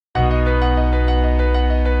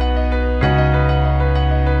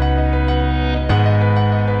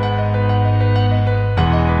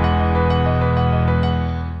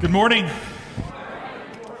Good morning.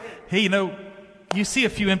 Hey, you see a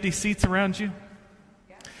few empty seats around you?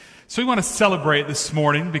 So we want to celebrate this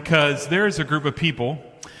morning because there's a group of people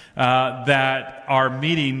that are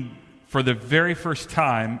meeting for the very first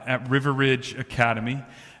time at River Ridge Academy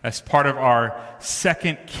as part of our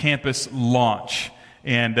second campus launch.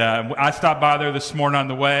 And I stopped by there this morning on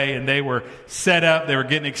the way, and they were set up. They were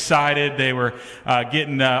getting excited. They were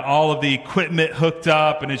getting all of the equipment hooked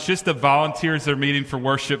up, and it's just the volunteers that are meeting for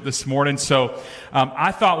worship this morning. So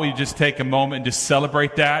I thought we'd just take a moment and just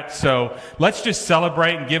celebrate that. So let's just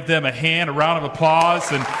celebrate and give them a hand, a round of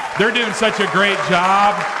applause. And they're doing such a great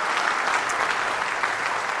job.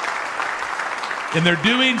 And they're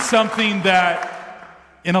doing something that,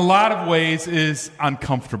 in a lot of ways, is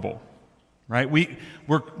uncomfortable. Right?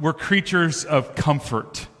 We're creatures of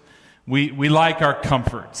comfort. We like our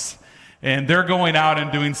comforts. And they're going out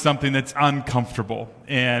and doing something that's uncomfortable.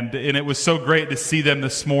 And it was so great to see them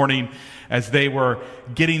this morning as they were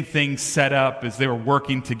getting things set up, as they were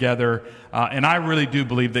working together. And I really do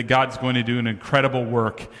believe that God's going to do an incredible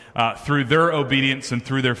work through their obedience and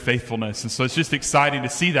through their faithfulness. And so it's just exciting to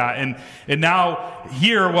see that. And now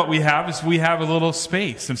here what we have is we have a little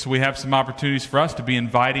space. And so we have some opportunities for us to be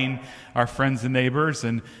inviting our friends and neighbors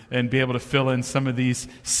and be able to fill in some of these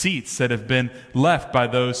seats that have been left by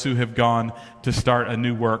those who have gone to start a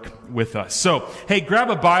new work with us. So, hey, grab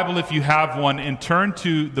a Bible if you have one and turn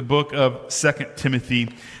to the book of 2 Timothy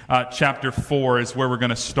chapter 4 is where we're going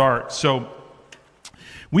to start. So,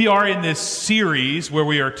 we are in this series where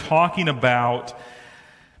we are talking about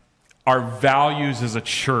our values as a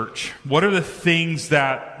church. What are the things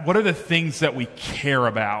that we care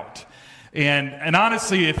about? And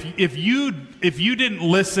honestly, if you didn't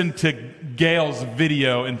listen to Gail's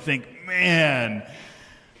video and think, man,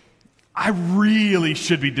 I really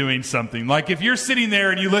should be doing something. Like if you're sitting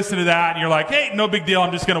there and you listen to that and you're like, hey, no big deal,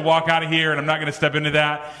 I'm just going to walk out of here and I'm not going to step into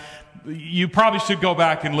that. You probably should go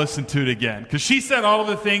back and listen to it again. Because she said all of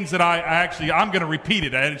the things that I'm going to repeat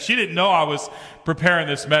it. And she didn't know I was preparing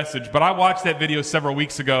this message. But I watched that video several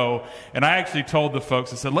weeks ago. And I actually told the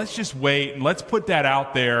folks, I said, let's just wait and let's put that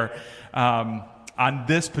out there on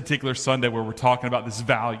this particular Sunday where we're talking about this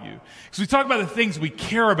value. Because we talk about the things we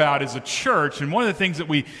care about as a church. And one of the things that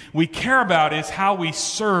we care about is how we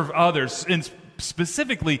serve others. And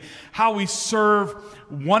specifically, how we serve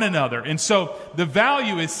one another. And so the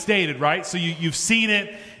value is stated, right? So you've seen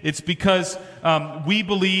it. It's because we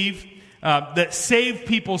believe that saved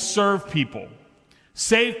people serve people.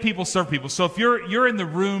 Saved people serve people. So if you're in the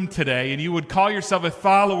room today and you would call yourself a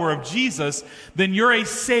follower of Jesus, then you're a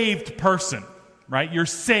saved person, right? You're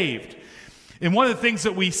saved. And one of the things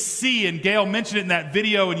that we see, and Gail mentioned it in that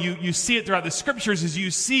video, and you see it throughout the scriptures, is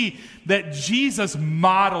you see that Jesus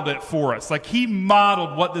modeled it for us. Like he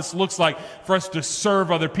modeled what this looks like for us to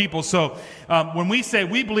serve other people. So when we say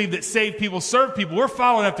we believe that saved people serve people, we're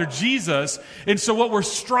following after Jesus. And so what we're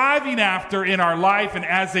striving after in our life and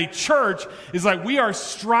as a church is like we are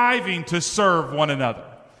striving to serve one another.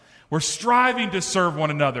 We're striving to serve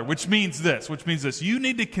one another, which means this. You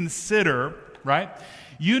need to consider, right?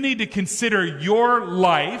 You need to consider your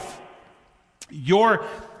life, your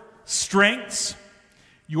strengths,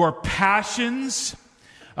 your passions,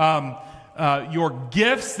 your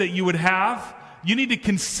gifts that you would have. You need to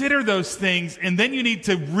consider those things, and then you need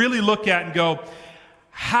to really look at and go,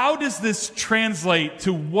 how does this translate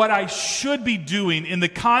to what I should be doing in the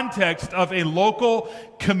context of a local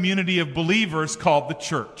community of believers called the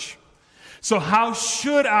church? So how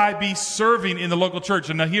should I be serving in the local church?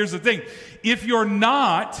 And now here's the thing. If you're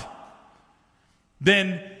not,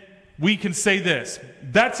 then we can say this.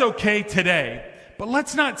 That's okay today, but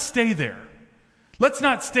let's not stay there. Let's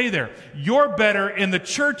not stay there. You're better and the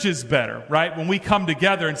church is better, right? When we come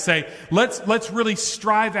together and say, let's really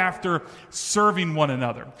strive after serving one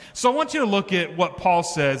another. So I want you to look at what Paul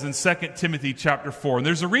says in 2 Timothy chapter 4. And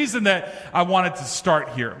there's a reason that I wanted to start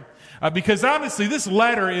here. Because honestly, this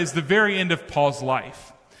letter is the very end of Paul's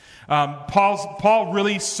life. Paul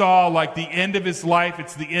really saw like the end of his life.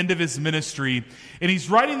 It's the end of his ministry. And he's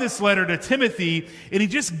writing this letter to Timothy, and he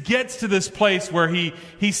just gets to this place where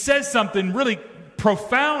he says something really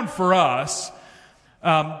profound for us,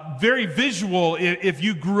 very visual if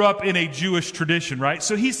you grew up in a Jewish tradition, right?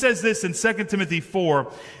 So he says this in 2 Timothy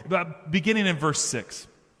 4, beginning in verse 6.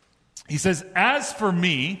 He says, "As for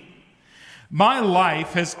me, my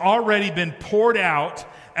life has already been poured out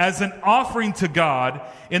as an offering to God,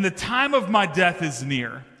 and the time of my death is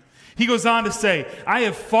near." He goes on to say, "I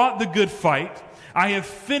have fought the good fight. I have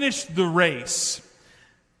finished the race.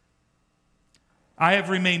 I have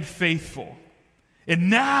remained faithful. And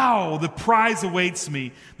now the prize awaits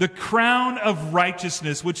me, the crown of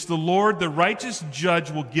righteousness, which the Lord, the righteous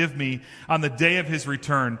judge, will give me on the day of his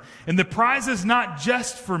return. And the prize is not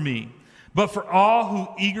just for me, but for all who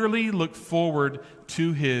eagerly look forward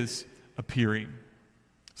to his appearing.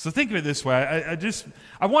 So think of it this way.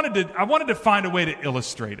 I wanted to find a way to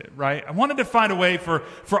illustrate it, right? I wanted to find a way for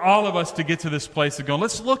all of us to get to this place of going,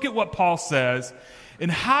 let's look at what Paul says, and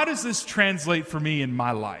how does this translate for me in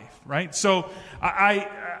my life, right? So I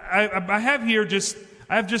have here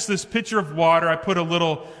I have just this pitcher of water. I put a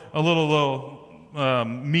little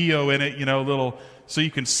Mio in it, so you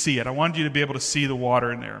can see it. I wanted you to be able to see the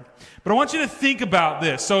water in there. But I want you to think about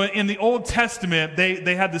this. So in the Old Testament,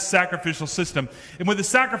 they had this sacrificial system. And with the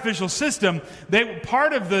sacrificial system,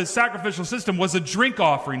 part of the sacrificial system was a drink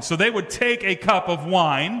offering. So they would take a cup of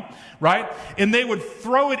wine, right? And they would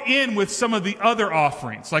throw it in with some of the other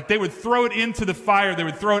offerings. Like they would throw it into the fire. They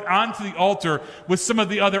would throw it onto the altar with some of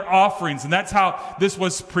the other offerings. And that's how this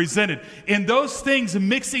was presented. And those things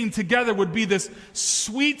mixing together would be this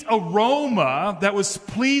sweet aroma that was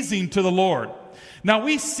pleasing to the Lord. Now,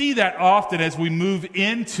 we see that often as we move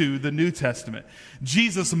into the New Testament.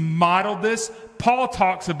 Jesus modeled this. Paul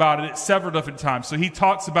talks about it at several different times. So he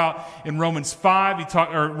talks about in Romans 5,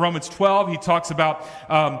 Romans 12, he talks about,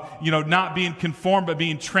 not being conformed, but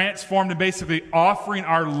being transformed and basically offering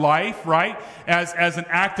our life, right, as an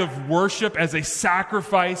act of worship, as a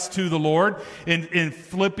sacrifice to the Lord. In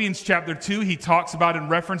Philippians chapter 2, he talks about in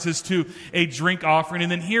references to a drink offering.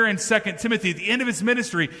 And then here in 2 Timothy, at the end of his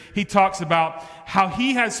ministry, he talks about how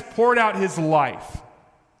he has poured out his life.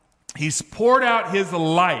 He's poured out his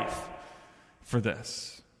life for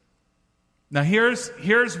this. Now here's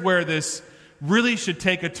where this really should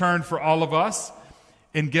take a turn for all of us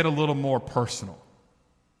and get a little more personal.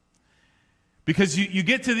 Because you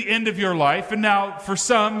get to the end of your life, and now for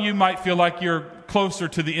some you might feel like you're closer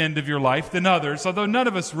to the end of your life than others, although none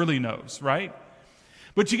of us really knows, right?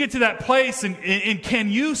 But you get to that place, and can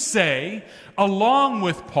you say, along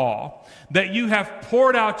with Paul, that you have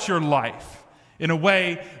poured out your life in a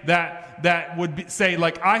way that would say,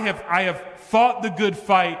 like, I have fought the good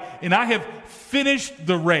fight, and I have finished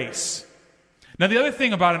the race. Now, the other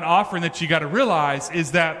thing about an offering that you got to realize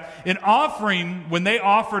is that an offering, when they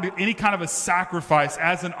offered any kind of a sacrifice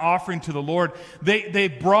as an offering to the Lord, they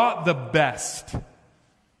brought the best.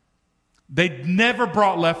 They never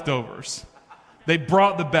brought leftovers. They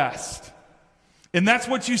brought the best. And that's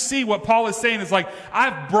what you see. What Paul is saying is like,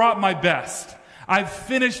 I've brought my best. I've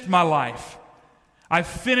finished my life. I've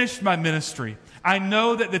finished my ministry. I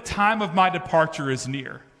know that the time of my departure is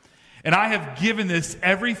near. And I have given this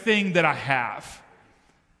everything that I have.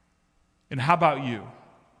 And how about you?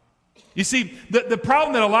 You see, the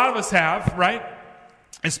problem that a lot of us have, right?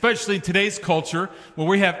 Especially in today's culture, where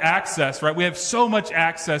we have access, right? We have so much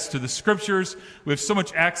access to the scriptures. We have so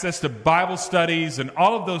much access to Bible studies and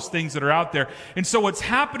all of those things that are out there. And so what's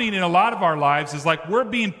happening in a lot of our lives is like we're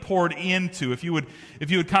being poured into, if you would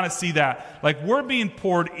kind of see that. Like we're being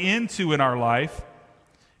poured into in our life.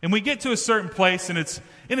 And we get to a certain place and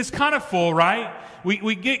it's kind of full, right?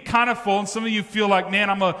 We get kind of full, and some of you feel like,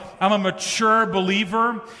 man, I'm a mature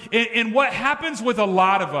believer. And what happens with a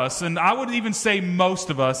lot of us, and I would even say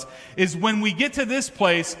most of us, is when we get to this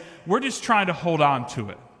place, we're just trying to hold on to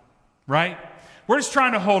it, right? We're just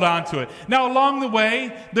trying to hold on to it. Now, along the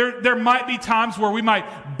way, there might be times where we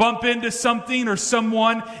might bump into something or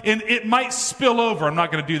someone, and it might spill over. I'm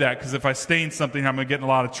not going to do that, because if I stain something, I'm going to get in a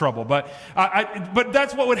lot of trouble. But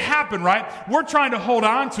that's what would happen, right? We're trying to hold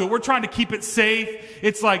on to it. We're trying to keep it safe.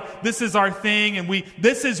 It's like, this is our thing, and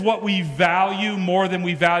this is what we value more than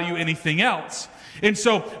we value anything else. And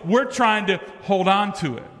so we're trying to hold on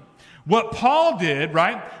to it. What Paul did,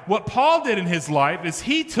 right? What Paul did in his life is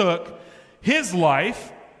he took his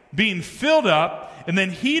life being filled up, and then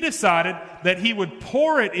he decided that he would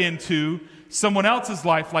pour it into someone else's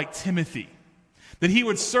life, like Timothy. That he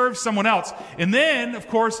would serve someone else. And then, of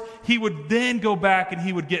course, he would then go back and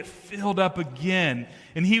he would get filled up again.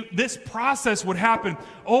 And this process would happen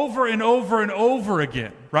over and over and over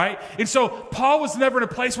again, right? And so Paul was never in a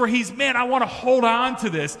place where I want to hold on to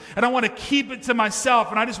this, and I want to keep it to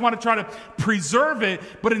myself, and I just want to try to preserve it.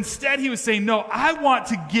 But instead he was saying, no, I want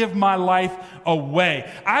to give my life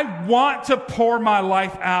away. I want to pour my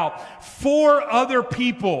life out for other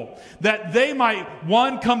people, that they might,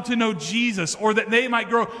 one, come to know Jesus, or that they might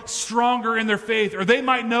grow stronger in their faith, or they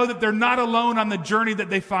might know that they're not alone on the journey that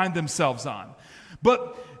they find themselves on.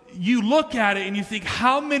 But you look at it and you think,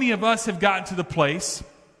 how many of us have gotten to the place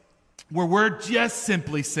where we're just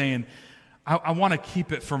simply saying, I want to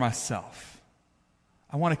keep it for myself.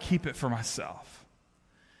 I want to keep it for myself.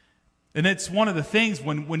 And it's one of the things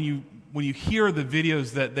when you hear the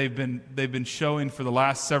videos that they've been showing for the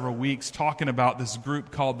last several weeks talking about this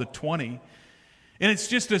group called the 20, and it's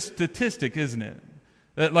just a statistic, isn't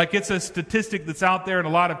it? Like it's a statistic that's out there in a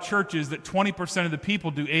lot of churches that 20% of the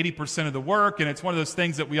people do 80% of the work, and it's one of those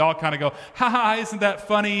things that we all kind of go, ha ha, isn't that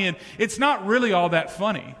funny? And it's not really all that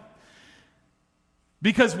funny.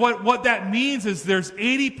 Because what that means is there's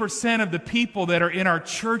 80% of the people that are in our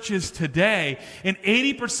churches today, and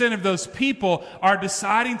 80% of those people are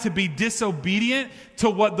deciding to be disobedient to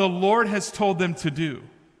what the Lord has told them to do.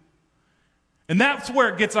 And that's where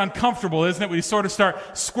it gets uncomfortable, isn't it? We sort of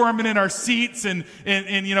start squirming in our seats and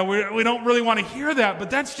you know, we don't really want to hear that, but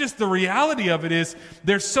that's just the reality of it is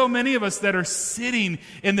there's so many of us that are sitting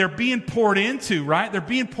and they're being poured into, right? They're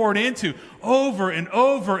being poured into over and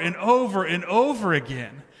over and over and over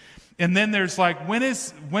again. And then there's like, when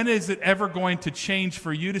is it ever going to change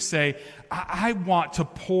for you to say, I want to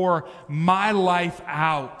pour my life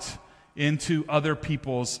out into other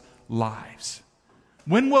people's lives?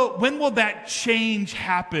 When will that change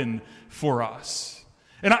happen for us?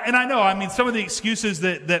 And I know, I mean, some of the excuses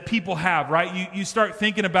that people have, right? You start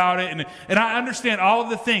thinking about it, and I understand all of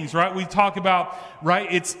the things, right? We talk about,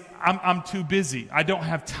 right? I'm too busy. I don't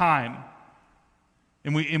have time.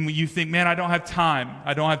 And you think, man, I don't have time.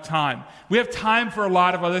 I don't have time. We have time for a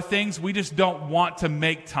lot of other things. We just don't want to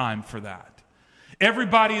make time for that.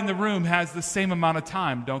 Everybody in the room has the same amount of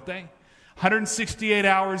time, don't they? 168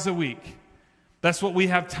 hours a week. That's what we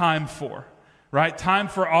have time for, right? Time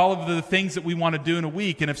for all of the things that we want to do in a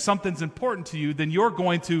week. And if something's important to you, then you're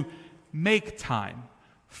going to make time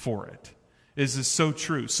for it. This is so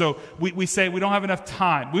true. So we say we don't have enough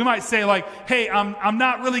time. We might say like, hey, I'm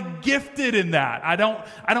not really gifted in that. I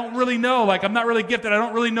don't really know. Like, I'm not really gifted. I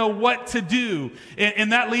don't really know what to do.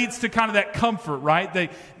 And that leads to kind of that comfort, right?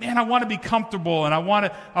 Man, I want to be comfortable and I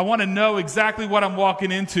want to know exactly what I'm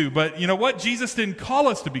walking into. But you know what? Jesus didn't call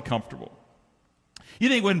us to be comfortable. You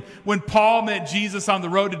think when Paul met Jesus on the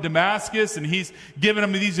road to Damascus and he's giving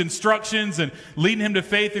him these instructions and leading him to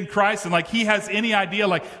faith in Christ, and like he has any idea,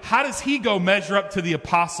 like how does he go measure up to the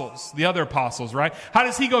apostles, the other apostles, right? How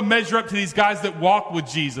does he go measure up to these guys that walked with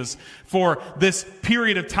Jesus for this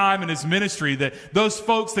period of time in his ministry, that those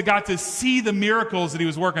folks that got to see the miracles that he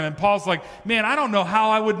was working? And Paul's like, man, I don't know how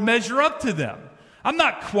I would measure up to them. I'm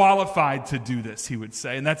not qualified to do this, he would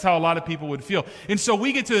say. And that's how a lot of people would feel. And so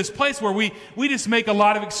we get to this place where we just make a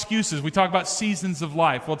lot of excuses. We talk about seasons of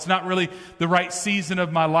life. Well, it's not really the right season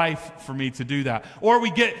of my life for me to do that. Or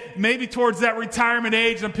we get maybe towards that retirement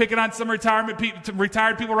age, and I'm picking on some retired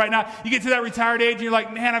people right now. You get to that retired age and you're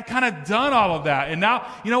like, man, I've kind of done all of that. And now,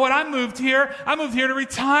 you know what? I moved here to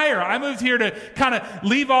retire. I moved here to kind of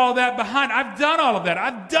leave all that behind. I've done all of that.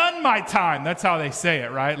 I've done my time. That's how they say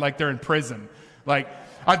it, right? Like they're in prison. Like,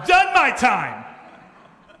 I've done my time.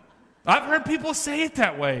 I've heard people say it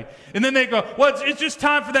that way. And then they go, well, it's just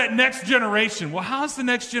time for that next generation. Well, how's the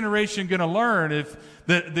next generation going to learn if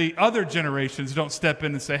the other generations don't step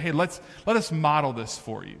in and say, hey, let us model this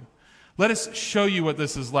for you. Let us show you what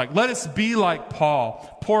this is like. Let us be like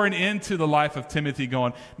Paul, pouring into the life of Timothy,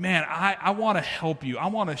 going, man, I want to help you. I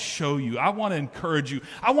want to show you. I want to encourage you.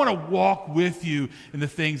 I want to walk with you in the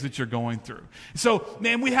things that you're going through. So,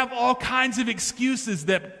 man, we have all kinds of excuses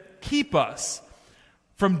that keep us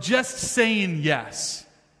from just saying yes.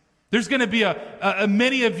 There's going to be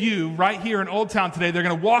many of you right here in Old Town today, they're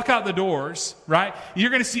going to walk out the doors, right?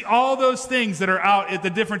 You're going to see all those things that are out at the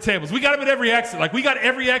different tables. We got them at every exit. Like, we got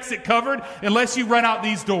every exit covered unless you run out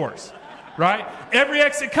these doors, right? Every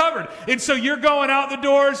exit covered. And so you're going out the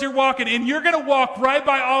doors, you're walking, and you're going to walk right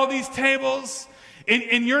by all these tables,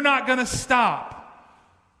 and you're not going to stop.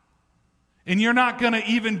 And you're not going to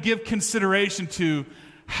even give consideration to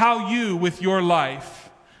how you, with your life,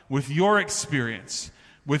 with your experience,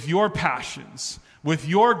 with your passions, with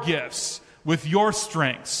your gifts, with your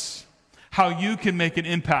strengths, how you can make an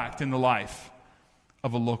impact in the life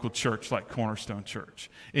of a local church like Cornerstone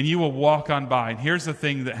Church. And you will walk on by, and here's the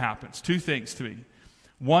thing that happens. Two things to me.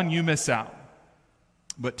 One, you miss out.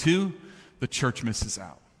 But two, the church misses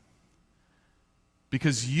out.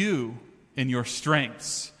 Because you, in your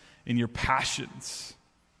strengths, in your passions,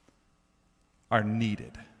 are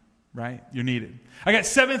needed. Right? You're needed. I got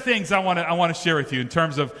 7 things I want to share with you in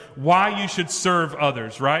terms of why you should serve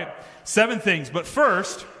others, right? 7 things. But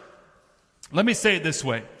first, let me say it this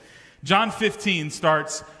way. John 15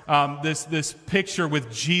 starts this picture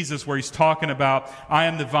with Jesus where he's talking about, I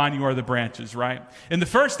am the vine, you are the branches, right? And the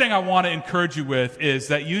first thing I want to encourage you with is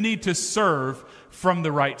that you need to serve from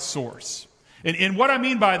the right source. And what I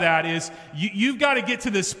mean by that is you've got to get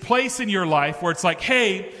to this place in your life where it's like,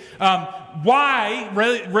 hey, why,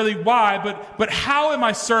 really why, but how am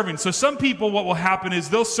I serving? So some people, what will happen is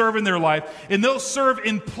they'll serve in their life, and they'll serve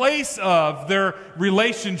in place of their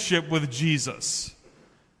relationship with Jesus.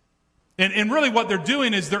 And really what they're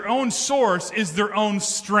doing is their own source is their own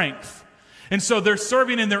strength. And so they're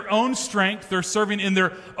serving in their own strength. They're serving in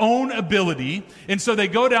their own ability. And so they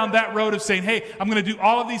go down that road of saying, hey, I'm going to do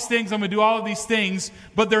all of these things. I'm going to do all of these things.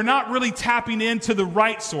 But they're not really tapping into the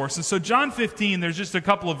right source. And so John 15, there's just a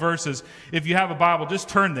couple of verses. If you have a Bible, just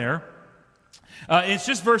turn there. It's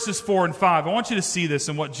just verses 4 and 5. I want you to see this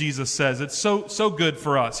and what Jesus says. It's so good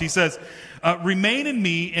for us. He says, remain in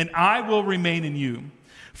me and I will remain in you.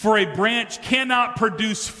 For a branch cannot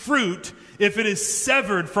produce fruit if it is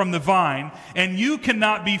severed from the vine, and you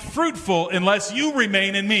cannot be fruitful unless you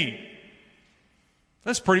remain in me.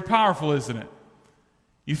 That's pretty powerful, isn't it?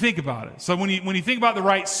 You think about it. So when you think about the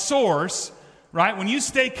right source, right, when you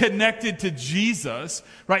stay connected to Jesus,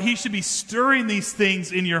 right, he should be stirring these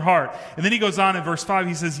things in your heart. And then he goes on in verse 5,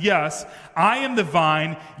 he says, yes, I am the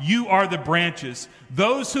vine, you are the branches.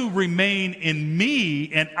 Those who remain in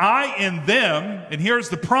me and I in them, and here's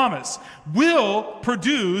the promise, will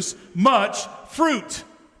produce much fruit.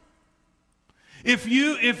 If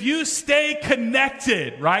you stay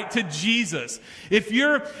connected, right, to Jesus, if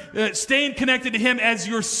you're staying connected to him as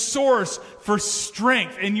your source for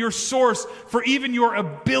strength and your source for even your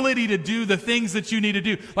ability to do the things that you need to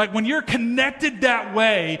do, like when you're connected that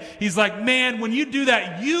way, he's like, man, when you do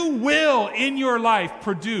that, you will in your life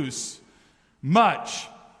produce much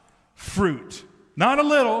fruit. Not a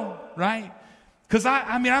little, right? Because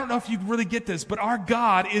I don't know if you really get this, but our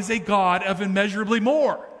God is a God of immeasurably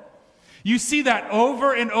more. You see that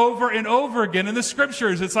over and over and over again in the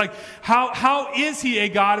scriptures. It's like, how is he a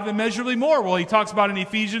God of immeasurably more? Well, he talks about it in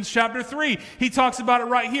Ephesians chapter 3. He talks about it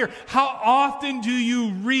right here. How often do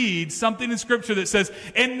you read something in scripture that says,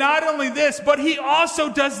 and not only this, but he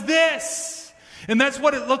also does this? And that's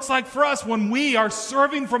what it looks like for us when we are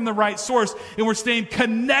serving from the right source and we're staying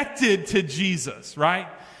connected to Jesus, right?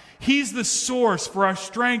 He's the source for our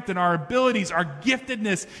strength and our abilities, our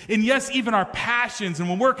giftedness, and yes, even our passions. And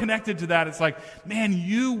when we're connected to that, it's like, man,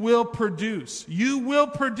 you will produce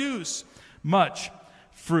much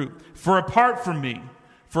fruit. For apart from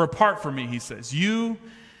me, he says, you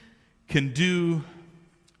can do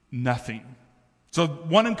nothing. So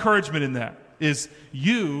one encouragement in that is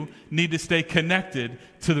you need to stay connected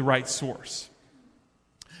to the right source.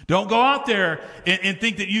 Don't go out there and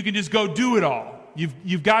think that you can just go do it all.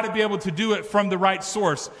 You've got to be able to do it from the right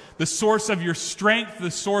source, the source of your strength,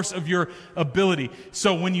 the source of your ability.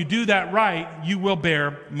 So when you do that right, you will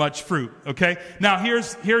bear much fruit, okay? Now,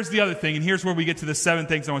 here's the other thing, and here's where we get to the 7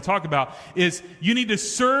 things I want to talk about, is you need to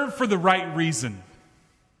serve for the right reason.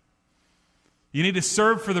 You need to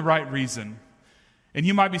serve for the right reason. And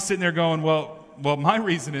you might be sitting there going, well, my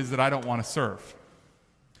reason is that I don't want to serve.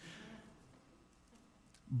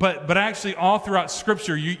 But actually, all throughout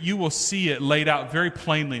Scripture, you will see it laid out very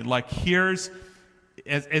plainly. Like here's,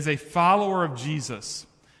 as a follower of Jesus,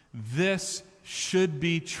 this should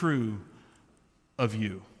be true of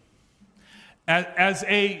you. As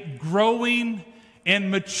a growing and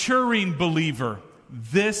maturing believer,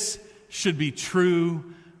 this should be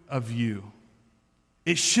true of you.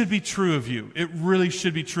 It should be true of you. It really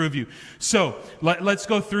should be true of you. So let's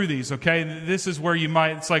go through these, okay? This is where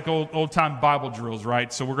it's like old-time Bible drills,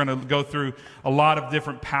 right? So we're going to go through a lot of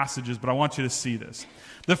different passages, but I want you to see this.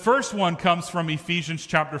 The first one comes from Ephesians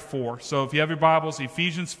chapter 4. So if you have your Bibles,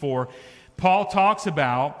 Ephesians 4, Paul talks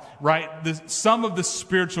about, right, some of the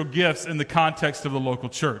spiritual gifts in the context of the local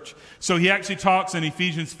church. So he actually talks in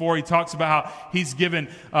Ephesians 4, he talks about how he's given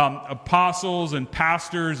apostles and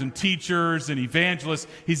pastors and teachers and evangelists.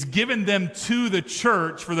 He's given them to the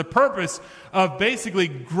church for the purpose of basically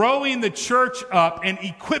growing the church up and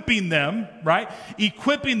equipping them, right?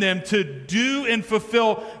 Equipping them to do and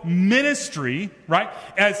fulfill ministry, right?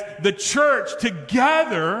 As the church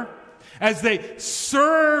together, as they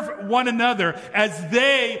serve one another, as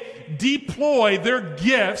they deploy their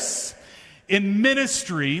gifts in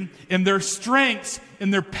ministry, in their strengths,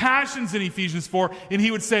 in their passions in Ephesians 4, and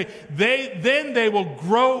he would say, then they will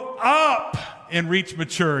grow up and reach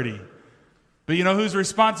maturity. But you know whose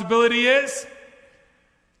responsibility is?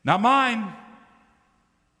 Not mine.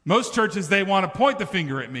 Most churches, they want to point the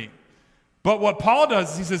finger at me. But what Paul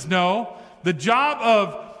does is he says, no, the job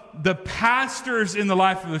of the pastors in the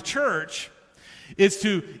life of the church is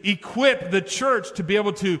to equip the church to be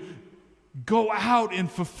able to go out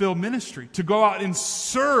and fulfill ministry, to go out and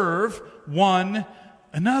serve one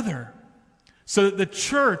another. So the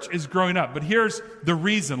church is growing up. But here's the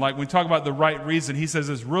reason. Like when we talk about the right reason, he says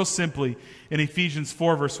this real simply in Ephesians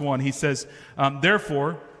 4, verse 1. He says,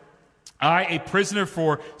 therefore, I, a prisoner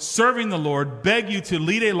for serving the Lord, beg you to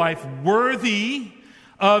lead a life worthy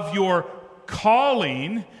of your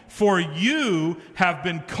calling, for you have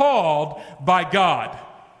been called by God.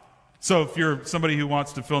 So if you're somebody who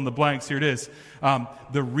wants to fill in the blanks, here it is.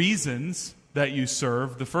 The reasons that you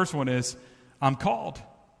serve, the first one is, I'm called.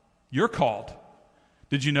 You're called.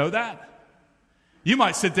 Did you know that? You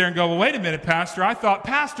might sit there and go, well, wait a minute, Pastor. I thought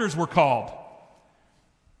pastors were called.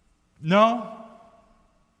 No.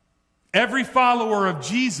 Every follower of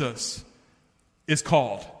Jesus is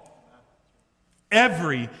called.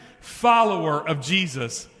 Every follower of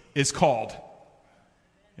Jesus is called.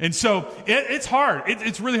 And so it's hard.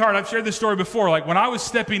 It's really hard. I've shared this story before. Like when I was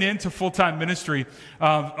stepping into full-time ministry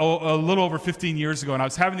a little over 15 years ago, and I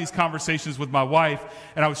was having these conversations with my wife,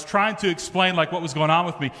 and I was trying to explain like what was going on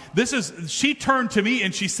with me. She turned to me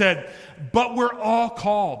and she said, but we're all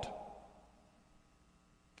called.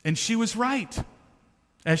 And she was right,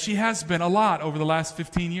 as she has been a lot over the last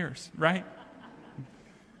 15 years, right?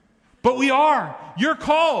 But we are. You're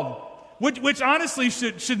called. Which honestly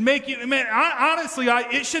should make you, man, honestly,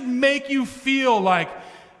 it should make you feel like,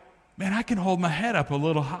 man, I can hold my head up a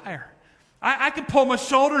little higher. I can pull my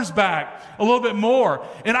shoulders back a little bit more.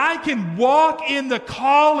 And I can walk in the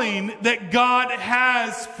calling that God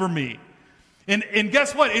has for me. And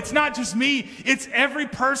guess what? It's not just me. It's every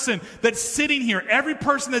person that's sitting here, every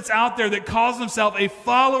person that's out there that calls himself a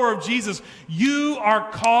follower of Jesus. You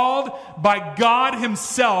are called by God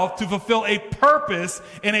himself to fulfill a purpose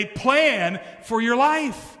and a plan for your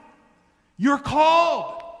life. You're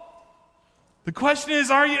called. The question is,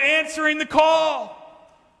 are you answering the call?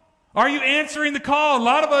 Are you answering the call? A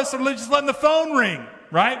lot of us are just letting the phone ring,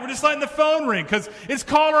 right? We're just letting the phone ring because it's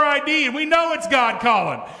caller ID and we know it's God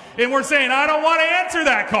calling. And we're saying, I don't want to answer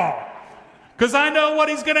that call because I know what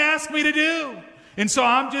he's going to ask me to do. And so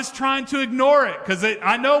I'm just trying to ignore it because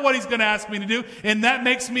I know what he's going to ask me to do, and that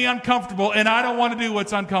makes me uncomfortable, and I don't want to do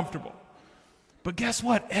what's uncomfortable. But guess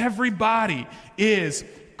what? Everybody is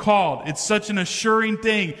called. It's such an assuring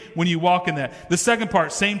thing when you walk in that. The second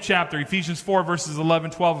part, same chapter, Ephesians 4, verses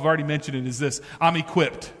 11, 12, I've already mentioned it, is this. I'm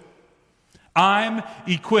equipped. I'm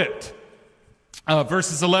equipped.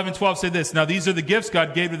 Verses 11, 12 say this. Now these are the gifts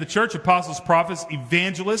God gave to the church: apostles, prophets,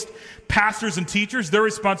 evangelists, pastors, and teachers. Their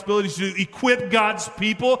responsibility is to equip God's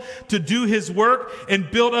people to do his work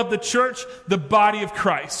and build up the church, the body of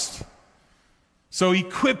Christ. So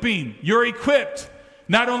equipping, you're equipped.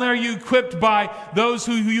 Not only are you equipped by those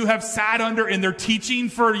who you have sat under in their teaching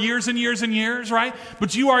for years and years and years, right?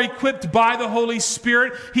 But you are equipped by the Holy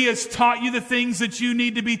Spirit. He has taught you the things that you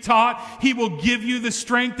need to be taught. He will give you the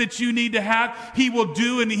strength that you need to have. He will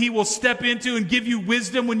do and he will step into and give you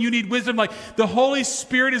wisdom when you need wisdom. Like the Holy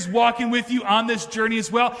Spirit is walking with you on this journey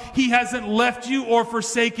as well. He hasn't left you or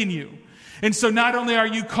forsaken you. And so not only are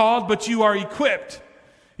you called, but you are equipped.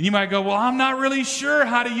 And you might go, well, I'm not really sure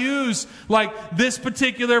how to use like this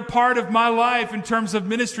particular part of my life in terms of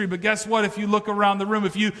ministry. But guess what? If you look around the room,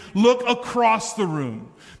 if you look across the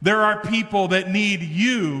room, there are people that need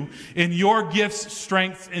you in your gifts,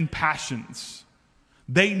 strengths, and passions.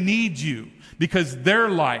 They need you because their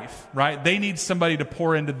life, right? They need somebody to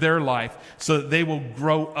pour into their life so that they will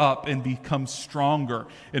grow up and become stronger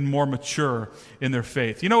and more mature in their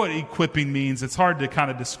faith. You know what equipping means? It's hard to kind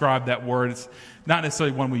of describe that word. It's not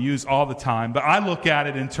necessarily one we use all the time, but I look at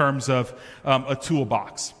it in terms of a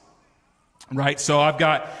toolbox. Right, so I've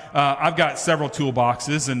got several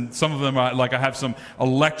toolboxes, and some of them are like I have some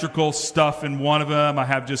electrical stuff in one of them. I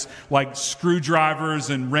have just like screwdrivers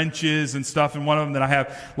and wrenches and stuff in one of them. Then I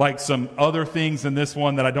have like some other things in this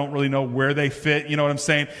one that I don't really know where they fit. You know what I'm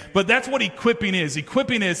saying? But that's what equipping is.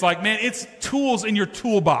 Equipping is like, man, it's tools in your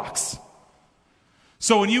toolbox.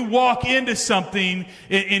 So when you walk into something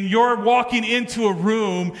and you're walking into a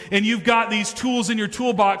room and you've got these tools in your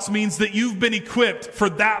toolbox, means that you've been equipped for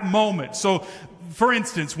that moment. So for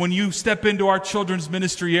instance, when you step into our children's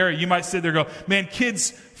ministry area, you might sit there and go, man, kids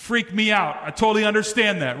freak me out. I totally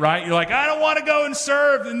understand that, right? You're like, I don't want to go and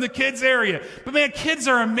serve in the kids area. But man, kids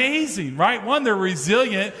are amazing, right? One, they're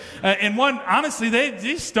resilient. And one, honestly, they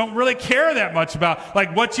just don't really care that much about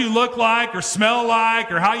like what you look like or smell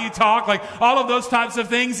like or how you talk, like all of those types of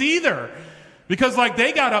things either. Because like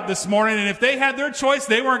they got up this morning and if they had their choice,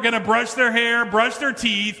 they weren't going to brush their hair, brush their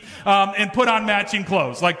teeth, and put on matching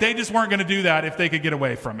clothes. Like they just weren't going to do that if they could get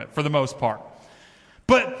away from it for the most part.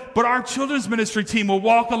 But our children's ministry team will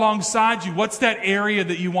walk alongside you. What's that area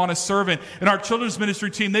that you want to serve in? And our children's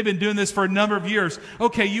ministry team, they've been doing this for a number of years.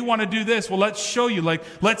 Okay, you want to do this. Well, let's show you. Like,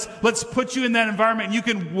 let's put you in that environment and you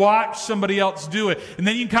can watch somebody else do it. And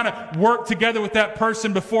then you can kind of work together with that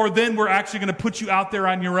person before then we're actually going to put you out there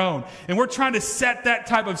on your own. And we're trying to set that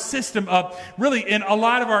type of system up really in a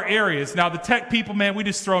lot of our areas. Now, the tech people, man, we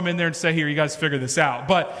just throw them in there and say, here, you guys figure this out.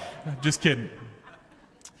 But just kidding.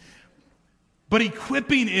 But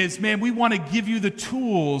equipping is, man, we want to give you the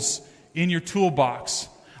tools in your toolbox.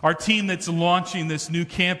 Our team that's launching this new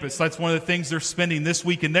campus, that's one of the things they're spending this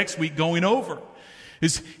week and next week going over.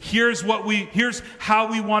 Is here's how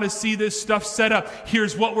we want to see this stuff set up.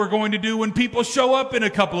 Here's what we're going to do when people show up in a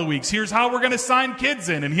couple of weeks. Here's how we're going to sign kids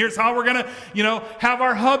in. And here's how we're going to, have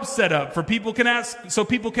our hub set up so people can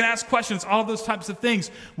ask questions, all those types of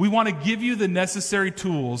things. We want to give you the necessary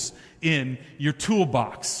tools in your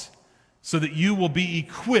toolbox so that you will be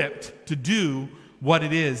equipped to do what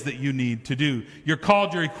it is that you need to do. You're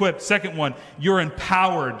called, you're equipped. Second one, you're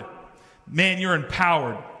empowered. Man, you're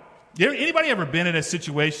empowered. Anybody ever been in a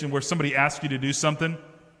situation where somebody asks you to do something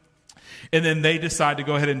and then they decide to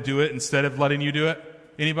go ahead and do it instead of letting you do it?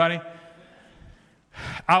 Anybody?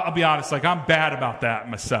 I'll be honest, I'm bad about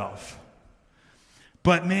that myself.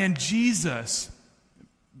 But man, Jesus,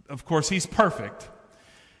 of course, he's perfect.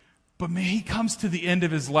 But man, he comes to the end of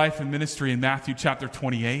his life and ministry in Matthew chapter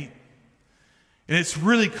 28. And it's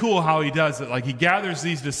really cool how he does it. Like, he gathers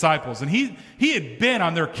these disciples, and he had been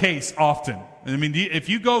on their case often. I mean, if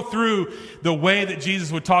you go through the way that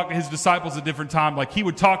Jesus would talk to his disciples at different times, like he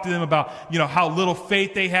would talk to them about, how little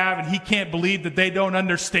faith they have and he can't believe that they don't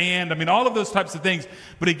understand. I mean, all of those types of things.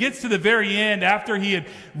 But it gets to the very end after he had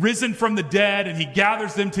risen from the dead and he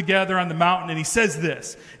gathers them together on the mountain and he says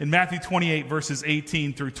this in Matthew 28 verses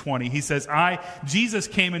 18 through 20. He says, Jesus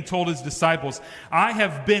came and told his disciples, I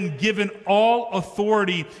have been given all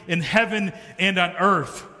authority in heaven and on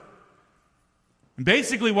earth. And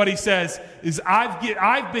basically what he says is,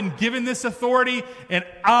 I've been given this authority and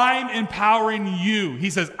I'm empowering you.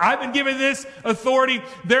 He says, I've been given this authority,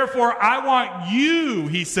 therefore I want you,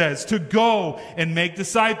 he says, to go and make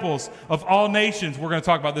disciples of all nations. We're going to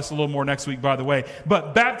talk about this a little more next week, by the way.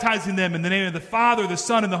 But baptizing them in the name of the Father, the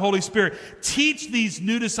Son, and the Holy Spirit. Teach these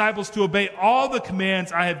new disciples to obey all the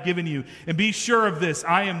commands I have given you. And be sure of this,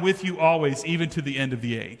 I am with you always, even to the end of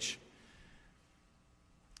the age.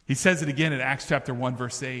 He says it again in Acts chapter 1,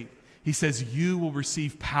 verse 8. He says, you will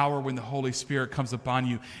receive power when the Holy Spirit comes upon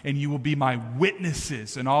you, and you will be my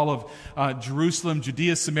witnesses in all of Jerusalem,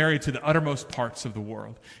 Judea, Samaria, to the uttermost parts of the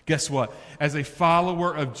world. Guess what? As a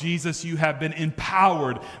follower of Jesus, you have been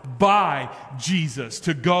empowered by Jesus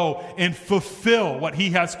to go and fulfill what he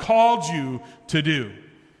has called you to do.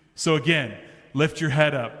 So again, lift your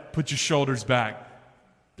head up, put your shoulders back.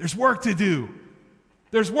 There's work to do.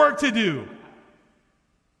 There's work to do.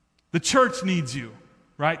 The church needs you,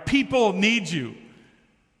 right? People need you.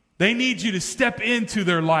 They need you to step into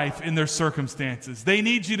their life and their circumstances. They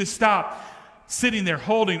need you to stop sitting there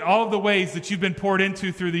holding all of the ways that you've been poured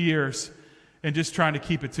into through the years and just trying to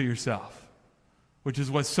keep it to yourself, which is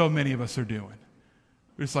what so many of us are doing.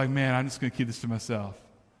 We're just like, man, I'm just going to keep this to myself.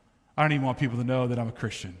 I don't even want people to know that I'm a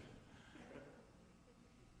Christian.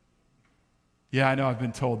 Yeah, I know I've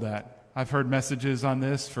been told that. I've heard messages on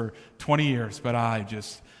this for 20 years, but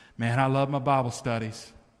man, I love my Bible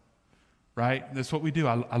studies, right? That's what we do.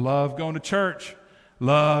 I love going to church.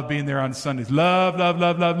 Love being there on Sundays. Love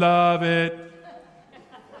it.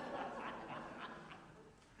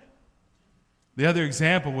 The other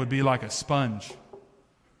example would be like a sponge.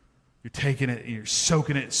 You're taking it, you're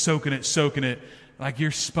soaking it, like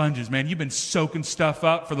you're sponges, man. You've been soaking stuff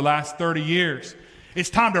up for the last 30 years.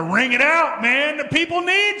 It's time to wring it out, man. The people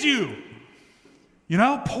need you.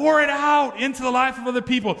 Pour it out into the life of other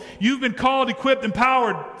people. You've been called, equipped,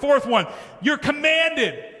 empowered. Fourth one, you're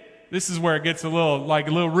commanded. This is where it gets a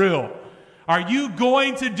little real. Are you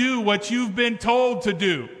going to do what you've been told to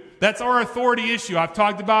do? That's our authority issue. I've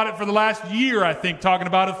talked about it for the last year, I think, talking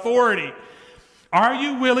about authority. Are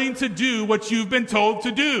you willing to do what you've been told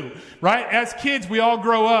to do? Right? As kids, we all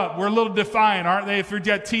grow up. We're a little defiant, aren't they? If we've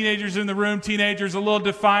got teenagers in the room, teenagers a little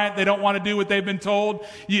defiant. They don't want to do what they've been told.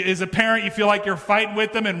 As a parent, you feel like you're fighting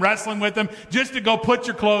with them and wrestling with them just to go put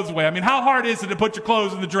your clothes away. I mean, how hard is it to put your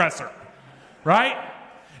clothes in the dresser? Right?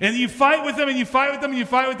 And you fight with them and you fight with them and you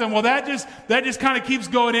fight with them. Well, that just kind of keeps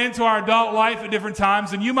going into our adult life at different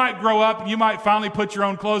times. And you might grow up and you might finally put your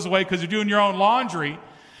own clothes away because you're doing your own laundry.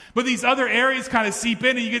 But these other areas kind of seep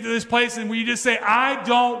in and you get to this place and where you just say, I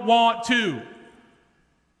don't want to.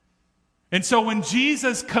 And so when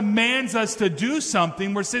Jesus commands us to do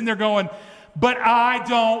something, we're sitting there going, but I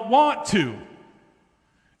don't want to.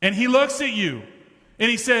 And he looks at you and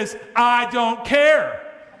he says, I don't care.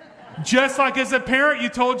 Just like as a parent, you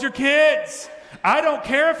told your kids, I don't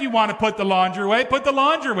care if you want to put the laundry away, put the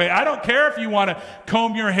laundry away. I don't care if you want to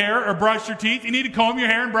comb your hair or brush your teeth. You need to comb your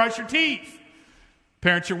hair and brush your teeth.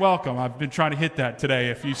 Parents, you're welcome. I've been trying to hit that today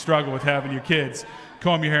if you struggle with having your kids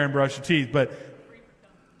comb your hair and brush your teeth. But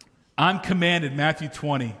I'm commanded, Matthew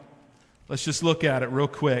 20. Let's just look at it real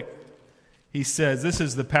quick. He says, this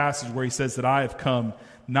is the passage where he says that I have come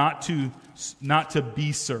not to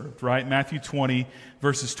be served, right? Matthew 20,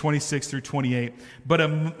 verses 26 through 28. But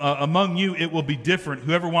among you it will be different.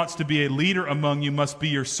 Whoever wants to be a leader among you must be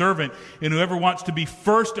your servant, and whoever wants to be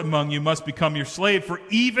first among you must become your slave. For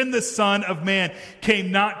even the Son of Man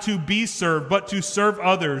came not to be served, but to serve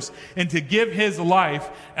others, and to give his life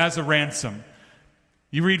as a ransom.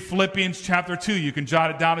 You read Philippians chapter 2, you can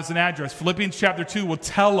jot it down as an address. Philippians chapter 2 will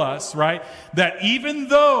tell us, right, that even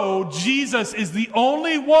though Jesus is the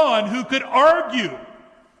only one who could argue,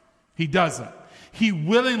 he doesn't. He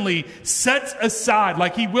willingly sets aside,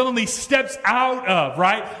 like he willingly steps out of,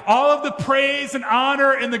 right, all of the praise and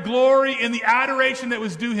honor and the glory and the adoration that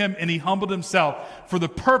was due him, and he humbled himself for the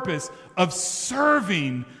purpose of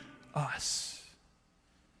serving us.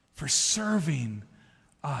 For serving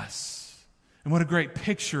us. And what a great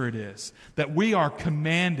picture it is that we are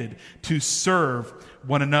commanded to serve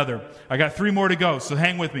one another. I got 3 more to go, so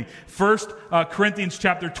hang with me. 1 Corinthians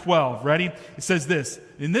chapter 12, ready? It says this,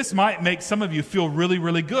 and this might make some of you feel really,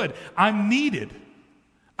 really good. I'm needed.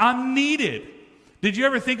 I'm needed. Did you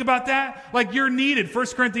ever think about that? Like, you're needed. 1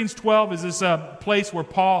 Corinthians 12 is this place where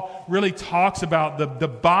Paul really talks about the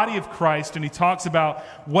body of Christ, and he talks about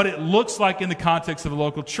what it looks like in the context of a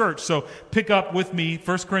local church. So pick up with me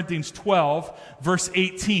 1 Corinthians 12, verse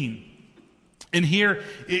 18. And here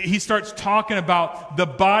he starts talking about the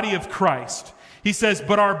body of Christ. He says,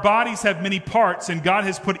 but our bodies have many parts, and God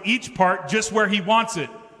has put each part just where he wants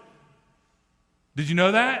it. Did you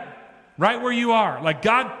know that? Right where you are. Like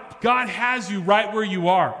God has you right where you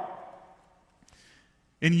are.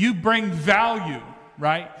 And you bring value,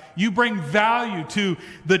 right? You bring value to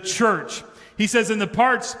the church. He says in the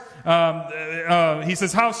parts, he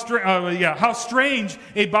says, how strange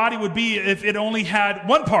a body would be if it only had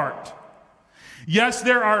one part. Yes,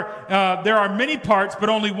 there are many parts, but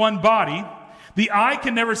only one body. The eye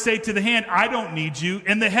can never say to the hand, I don't need you.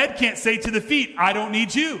 And the head can't say to the feet, I don't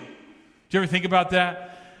need you. Did you ever think about that?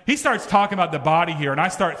 He starts talking about the body here, and I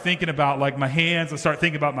start thinking about like my hands, I start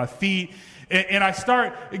thinking about my feet, and I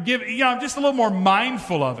start I'm just a little more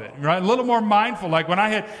mindful of it, right? A little more mindful. Like when I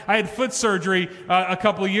had foot surgery a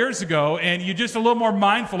couple of years ago, and you're just a little more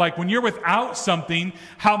mindful, like when you're without something,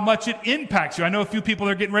 how much it impacts you. I know a few people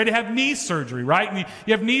are getting ready to have knee surgery, right? And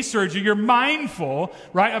you have knee surgery, you're mindful,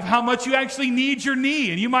 right, of how much you actually need your knee.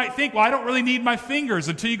 And you might think, well, I don't really need my fingers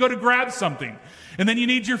until you go to grab something. And then you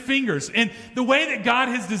need your fingers. And the way that God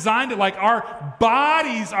has designed it, like our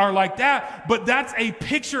bodies are like that, but that's a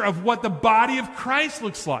picture of what the body of Christ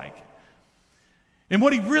looks like. And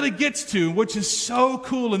what he really gets to, which is so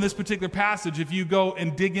cool in this particular passage, if you go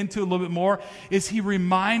and dig into it a little bit more, is he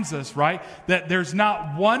reminds us, right, that there's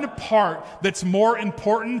not one part that's more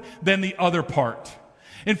important than the other part.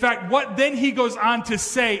 In fact, what then he goes on to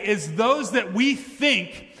say is those that we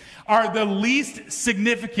think are the least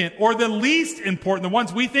significant or the least important, the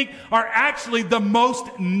ones we think are actually the most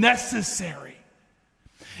necessary.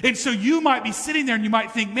 And so you might be sitting there and you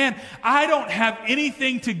might think, man, I don't have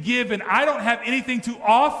anything to give and I don't have anything to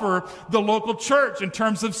offer the local church in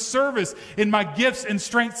terms of service in my gifts and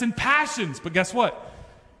strengths and passions. But guess what?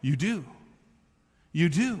 You do. You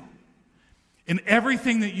do. And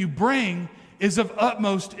everything that you bring is of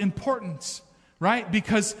utmost importance. Right?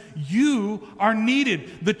 Because you are needed.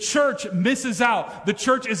 The church misses out. The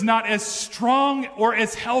church is not as strong or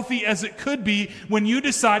as healthy as it could be when you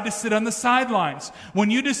decide to sit on the sidelines. When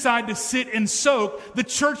you decide to sit and soak, the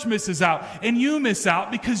church misses out. And you miss out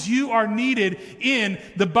because you are needed in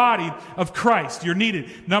the body of Christ. You're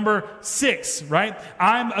needed. Number 6, right?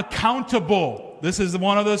 I'm accountable. This is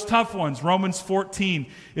one of those tough ones. Romans 14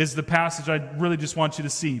 is the passage I really just want you to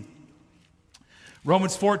see.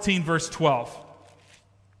 Romans 14, verse 12.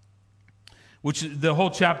 Which the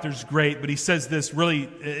whole chapter is great, but he says this really,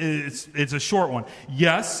 it's a short one.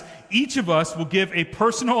 Yes, each of us will give a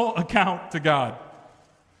personal account to God.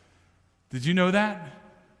 Did you know that?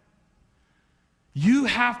 You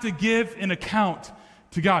have to give an account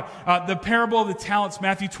to God. The parable of the talents,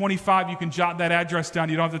 Matthew 25, you can jot that address down.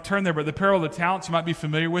 You don't have to turn there, but the parable of the talents, you might be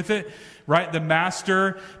familiar with it, right? The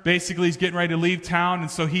master basically is getting ready to leave town,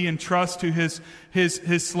 and so he entrusts to his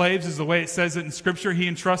slaves, is the way it says it in Scripture. He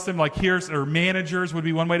entrusts them like or managers would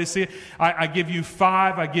be one way to see it. I give you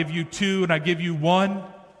 5, I give you 2, and I give you 1.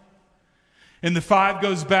 And the 5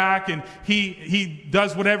 goes back, and he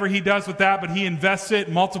does whatever he does with that, but he invests it,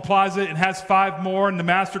 multiplies it, and has 5 more. And the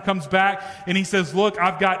master comes back, and he says, look,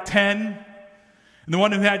 I've got 10. And the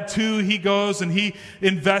one who had 2, he goes, and he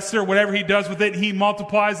invests it, or whatever he does with it, and he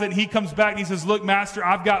multiplies it, and he comes back, and he says, look, master,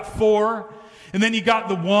 I've got 4. And then you got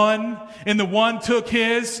the 1, and the 1 took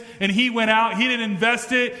his, and he went out. He didn't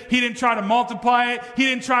invest it. He didn't try to multiply it. He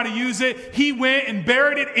didn't try to use it. He went and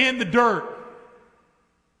buried it in the dirt.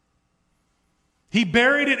 He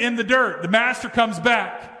buried it in the dirt. The master comes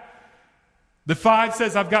back. The 5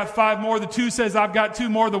 says, I've got 5 more. The 2 says, I've got 2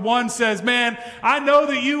 more. The 1 says, man, I know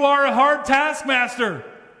that you are a hard taskmaster.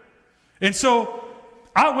 And so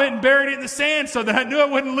I went and buried it in the sand so that I knew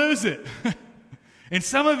I wouldn't lose it. And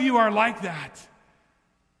some of you are like that.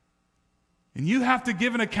 And you have to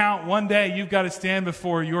give an account one day. You've got to stand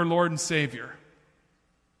before your Lord and Savior.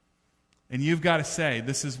 And you've got to say,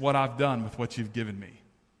 this is what I've done with what you've given me.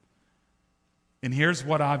 And here's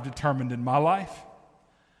what I've determined in my life.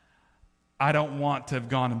 I don't want to have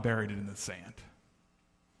gone and buried it in the sand.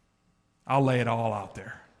 I'll lay it all out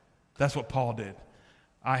there. That's what Paul did.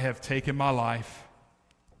 I have taken my life,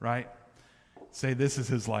 right? Say this is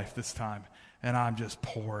his life this time. And I'm just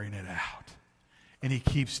pouring it out. And he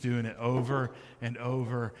keeps doing it over and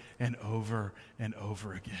over and over and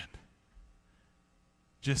over again.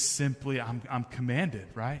 Just simply, I'm commanded,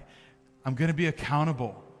 right? I'm going to be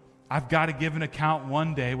accountable. I've got to give an account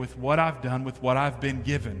one day with what I've done, with what I've been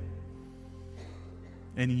given.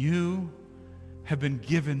 And you have been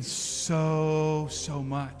given so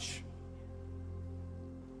much.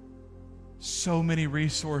 So many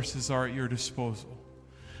resources are at your disposal.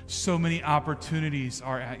 So many opportunities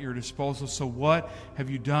are at your disposal. So what have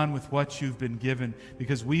you done with what you've been given?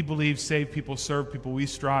 Because we believe save people, serve people. We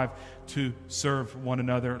strive to serve one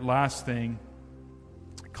another. Last thing,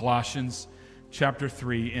 Colossians chapter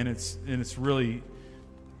 3, and it's really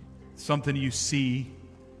something you see.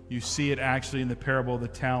 You see it actually in the parable of the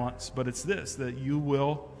talents, but it's this, that you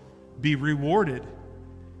will be rewarded.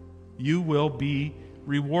 You will be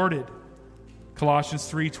rewarded. Colossians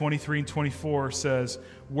 3:23 and 24 says,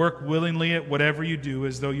 work willingly at whatever you do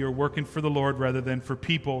as though you're working for the Lord rather than for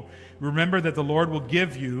people. Remember that the Lord will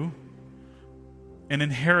give you an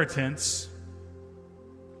inheritance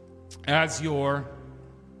as your,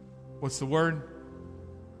 what's the word?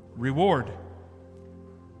 Reward.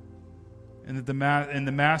 And that the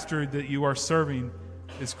master that you are serving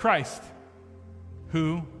is Christ,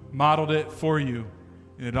 who modeled it for you.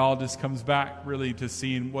 And it all just comes back really to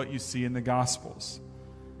seeing what you see in the Gospels.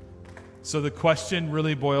 So the question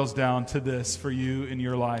really boils down to this for you in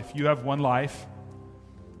your life. You have one life.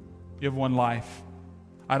 You have one life.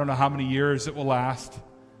 I don't know how many years it will last.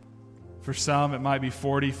 For some, it might be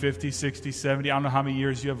 40, 50, 60, 70. I don't know how many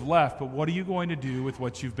years you have left, but what are you going to do with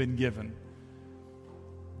what you've been given?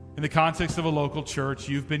 In the context of a local church,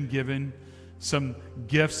 you've been given some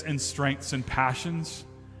gifts and strengths and passions.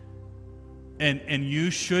 And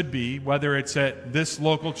you should be, whether it's at this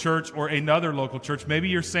local church or another local church. Maybe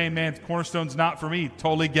you're saying, man, Cornerstone's not for me.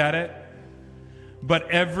 Totally get it.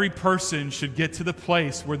 But every person should get to the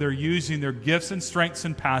place where they're using their gifts and strengths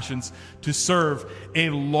and passions to serve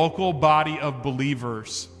a local body of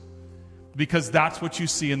believers. Because that's what you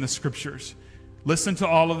see in the Scriptures. Listen to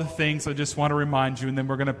all of the things I just want to remind you, and then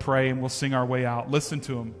we're going to pray and we'll sing our way out. Listen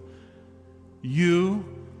to them. You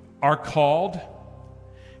are called.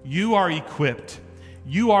 You are equipped.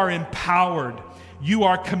 You are empowered. You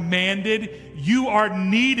are commanded. You are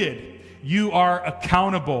needed. You are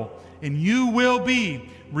accountable. And you will be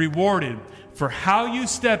rewarded for how you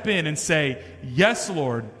step in and say, yes,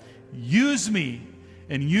 Lord, use me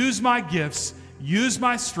and use my gifts, use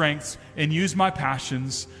my strengths, and use my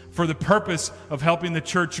passions for the purpose of helping the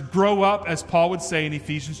church grow up, as Paul would say in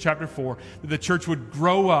Ephesians chapter 4, that the church would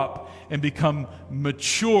grow up and become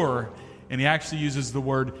mature. And he actually uses the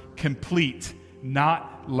word complete,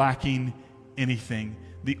 not lacking anything.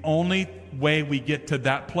 The only way we get to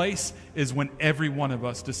that place is when every one of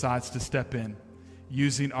us decides to step in,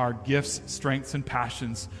 using our gifts, strengths, and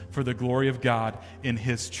passions for the glory of God in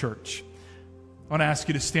His church. I want to ask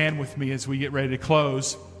you to stand with me as we get ready to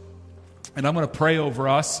close. And I'm going to pray over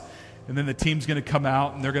us. And then the team's going to come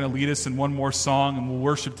out and they're going to lead us in one more song and we'll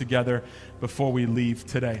worship together before we leave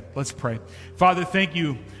today. Let's pray. Father, thank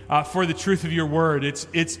you for the truth of your word.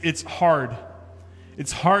 It's hard.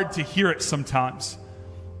 It's hard to hear it sometimes.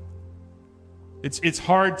 It's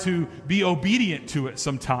hard to be obedient to it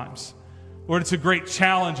sometimes. Lord, it's a great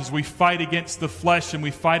challenge as we fight against the flesh and we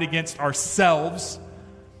fight against ourselves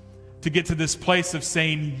to get to this place of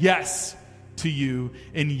saying yes to you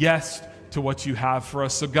and yes to what you have for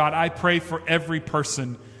us. So God, I pray for every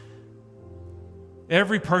person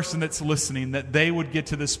that's listening, that they would get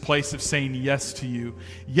to this place of saying yes to you.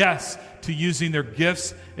 Yes to using their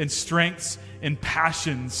gifts and strengths and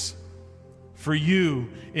passions for you,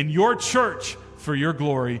 in your church, for your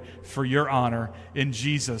glory, for your honor. In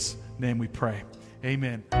Jesus' name we pray.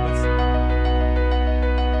 Amen.